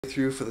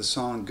Through for the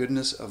song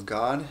Goodness of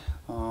God.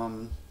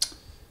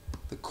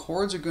 The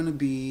chords are going to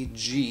be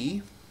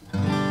G.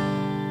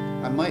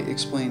 I might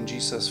explain G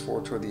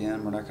sus4 toward the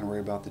end. We're not going to worry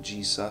about the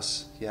G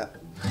sus yet.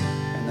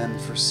 And then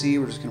for C,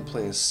 we're just going to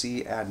play a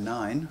C add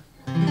 9.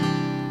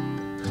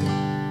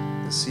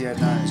 The C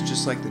add 9 is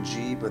just like the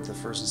G, but the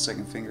first and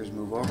second fingers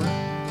move over.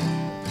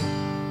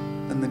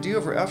 Then the D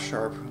over F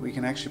sharp, we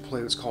can actually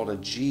play what's called a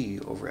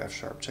G over F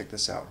sharp. Check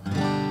this out.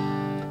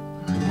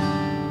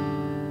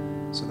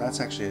 So that's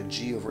actually a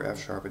G over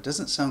F sharp. It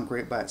doesn't sound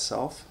great by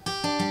itself,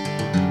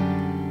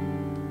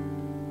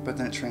 but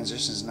then it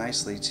transitions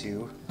nicely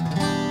to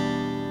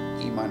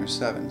E minor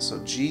 7.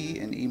 So G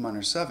and E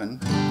minor 7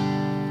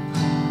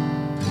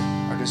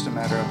 are just a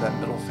matter of that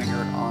middle finger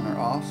on or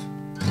off.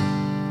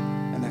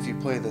 And if you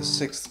play the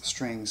 6th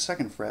string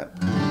 2nd fret,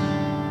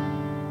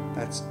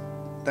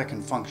 that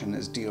can function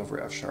as D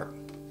over F sharp.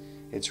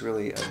 It's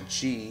really a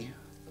G,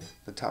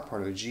 the top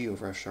part of a G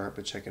over F sharp,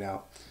 but check it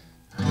out.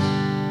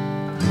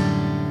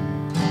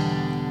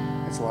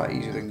 It's a lot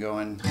easier than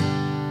going.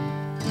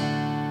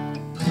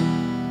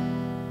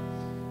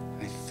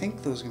 I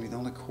think those are going to be the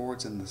only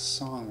chords in the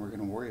song we're going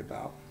to worry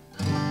about.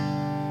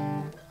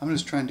 I'm going to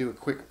just try and do a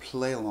quick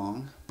play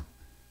along.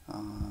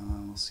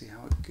 We'll see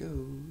how it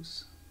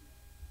goes.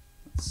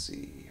 Let's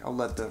see. I'll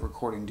let the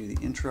recording do the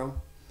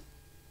intro,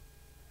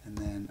 and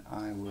then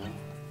I will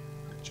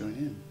join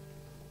in.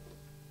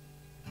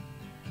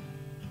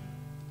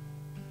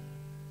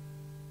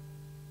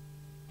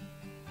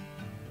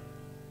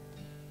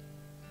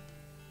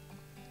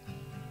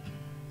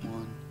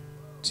 One,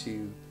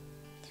 2,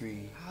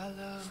 3,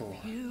 4.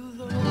 You,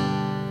 Lord.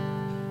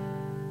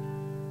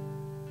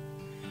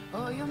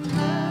 Oh, your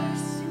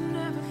mercy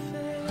never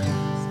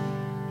fails me.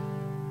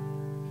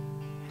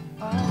 And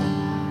all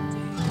my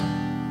days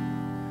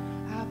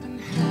I've been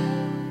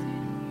held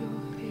in your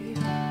hand.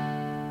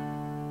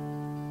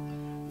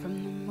 From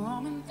the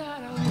moment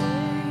that I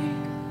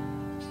wake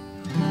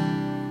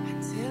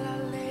until I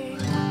lay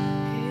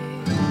my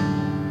head,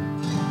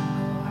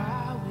 oh,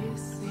 I will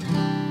sing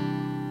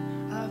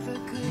of the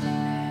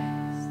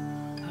goodness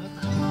of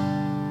God.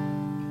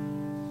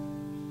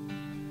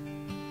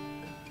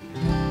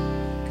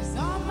 'Cause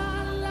all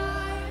my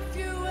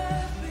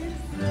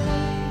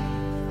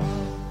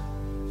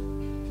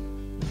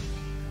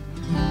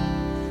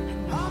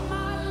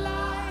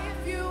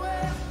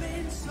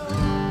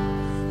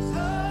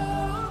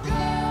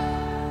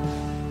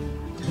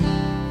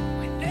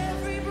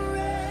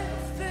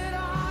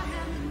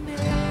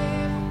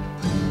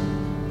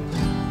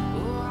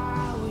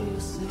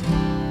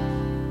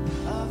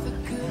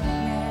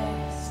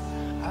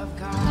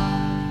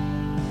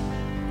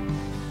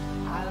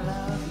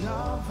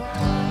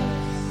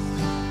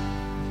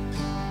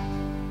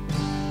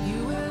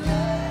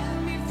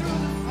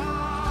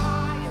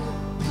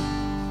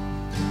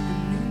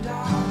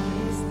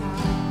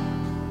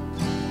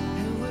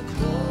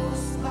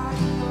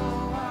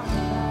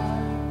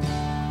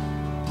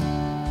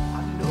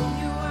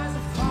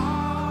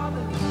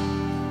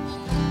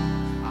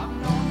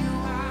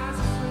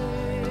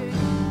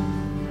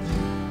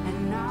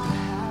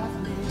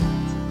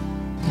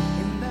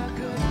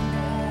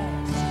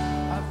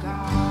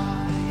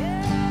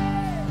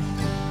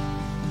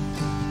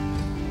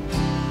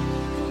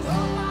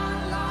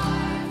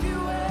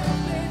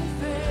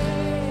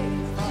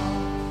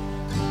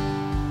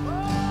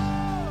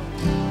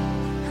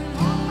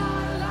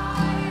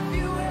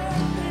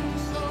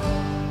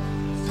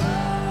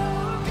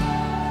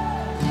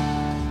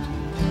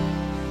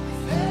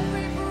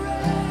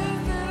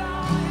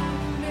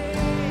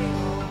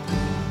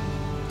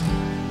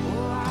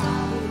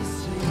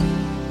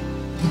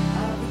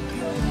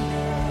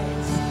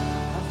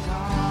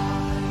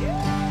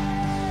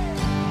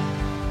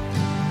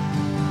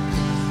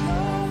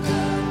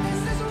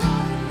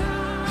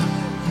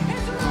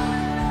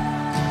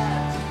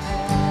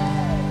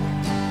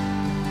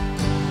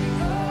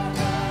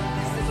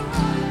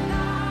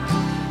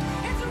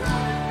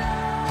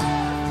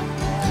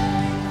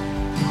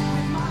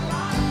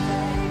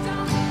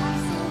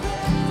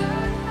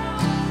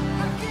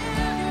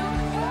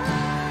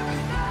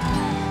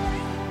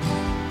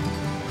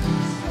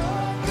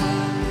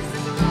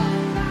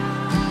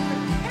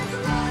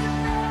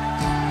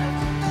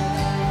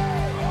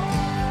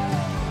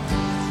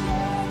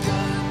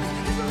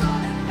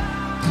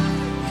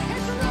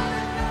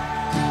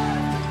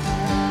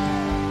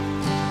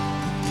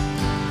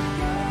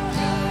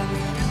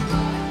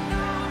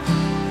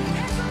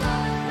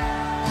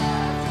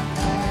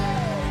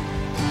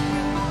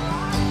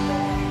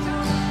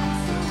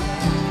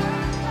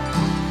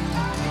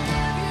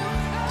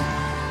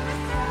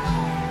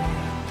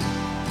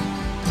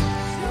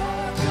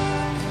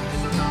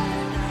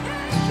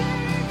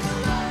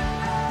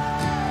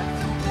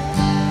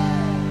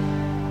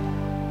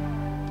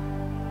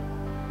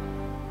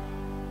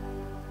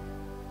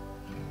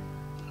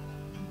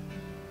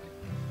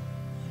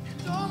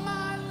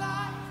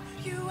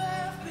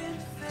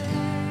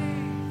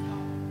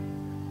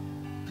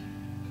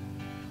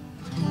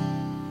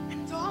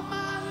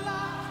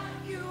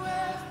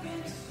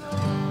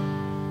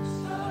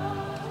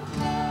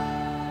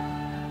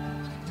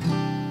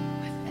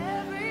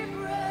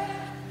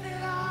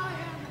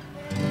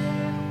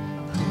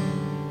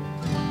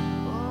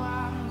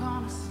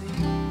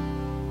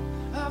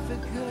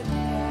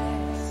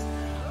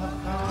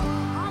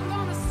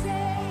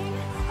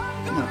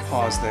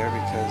pause there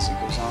because it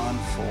goes on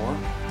for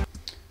a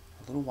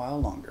little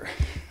while longer.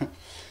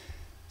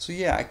 So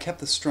yeah, I kept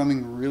the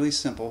strumming really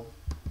simple,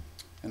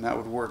 and that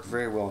would work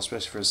very well,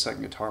 especially for a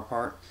second guitar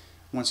part.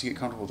 Once you get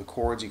comfortable with the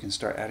chords, you can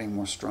start adding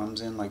more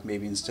strums in, like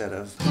maybe instead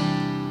of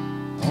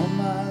all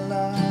my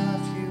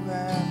life you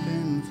have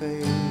been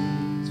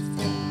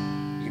faithful,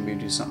 you can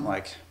maybe do something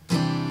like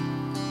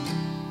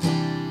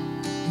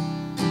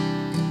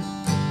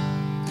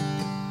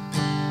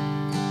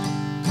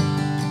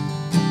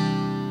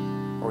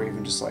or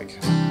even just like,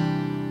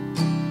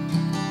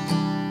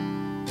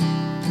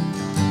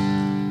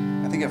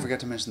 I think I forgot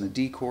to mention the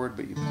D chord,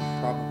 but you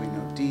probably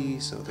know D,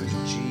 so there's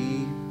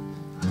G,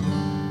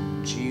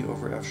 G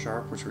over F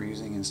sharp, which we're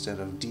using instead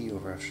of D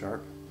over F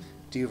sharp.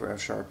 D over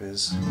F sharp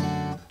is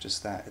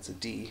just that, it's a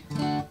D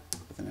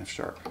with an F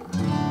sharp.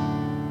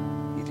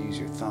 Either use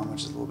your thumb,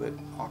 which is a little bit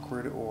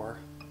awkward, or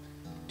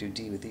do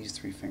D with these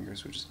three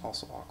fingers, which is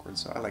also awkward.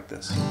 So I like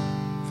this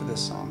for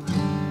this song.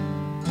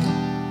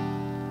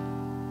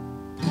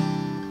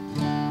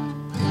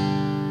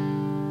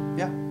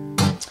 Yeah.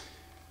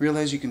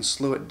 Realize you can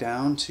slow it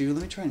down too.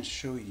 Let me try and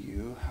show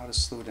you how to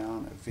slow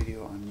down a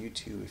video on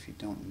YouTube if you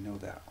don't know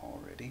that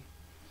already.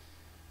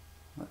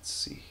 Let's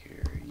see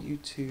here,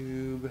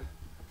 YouTube.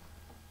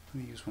 Let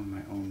me use one of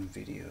my own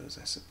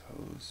videos, I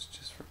suppose,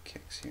 just for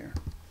kicks here.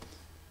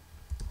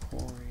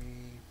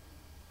 Cory.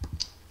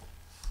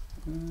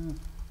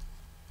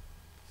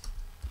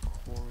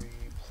 Cory,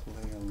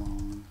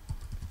 Playalong,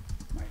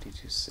 Mighty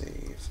to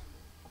Save.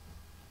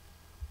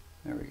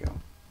 There we go.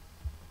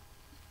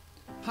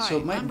 Hi, So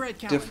it might I'm Brad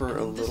Cowan, differ and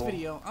a in this little.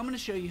 video, I'm going to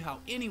show you how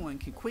anyone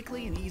can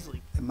quickly and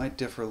easily... It might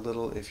differ a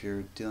little if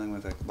you're dealing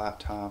with a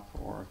laptop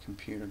or a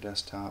computer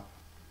desktop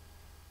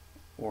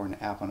or an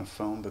app on a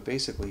phone, but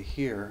basically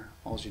here,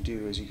 all you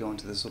do is you go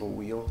into this little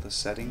wheel, the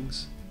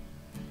settings,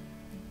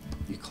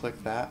 you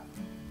click that,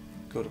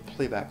 go to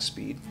playback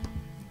speed,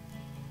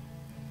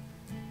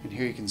 and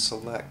here you can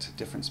select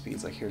different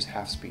speeds, like here's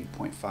half speed,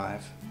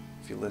 0.5,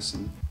 if you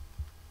listen.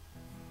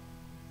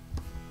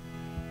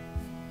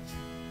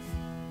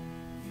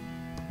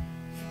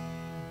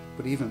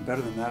 But even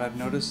better than that, I've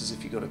noticed, is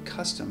if you go to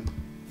custom,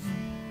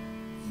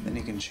 then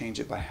you can change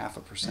it by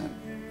 0.5%.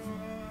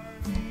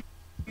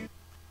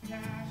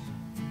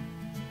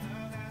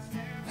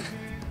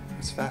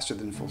 It's faster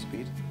than full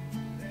speed.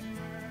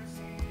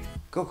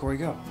 Go, Cory,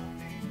 go.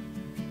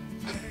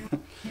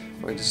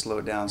 Or you just slow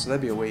it down. So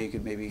that'd be a way you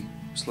could maybe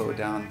slow it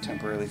down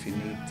temporarily if you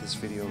need this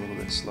video a little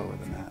bit slower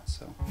than that.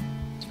 So,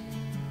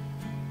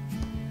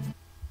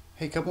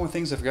 hey, a couple more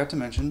things I forgot to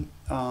mention.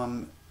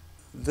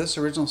 This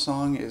original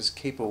song is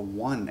capo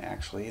 1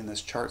 actually, and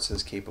this chart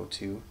says capo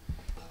 2.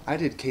 I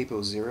did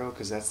capo 0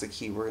 because that's the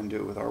key. We're going to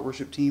do it with our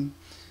worship team,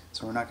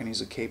 so we're not going to use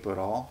a capo at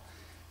all.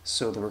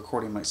 So the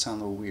recording might sound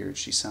a little weird.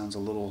 She sounds a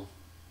little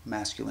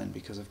masculine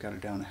because I've got her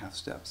down a half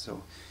step.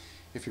 So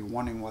if you're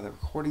wondering why the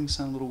recording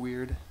sounds a little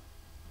weird,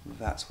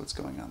 that's what's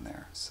going on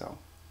there. So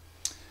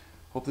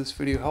hope this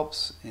video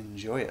helps.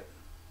 Enjoy it.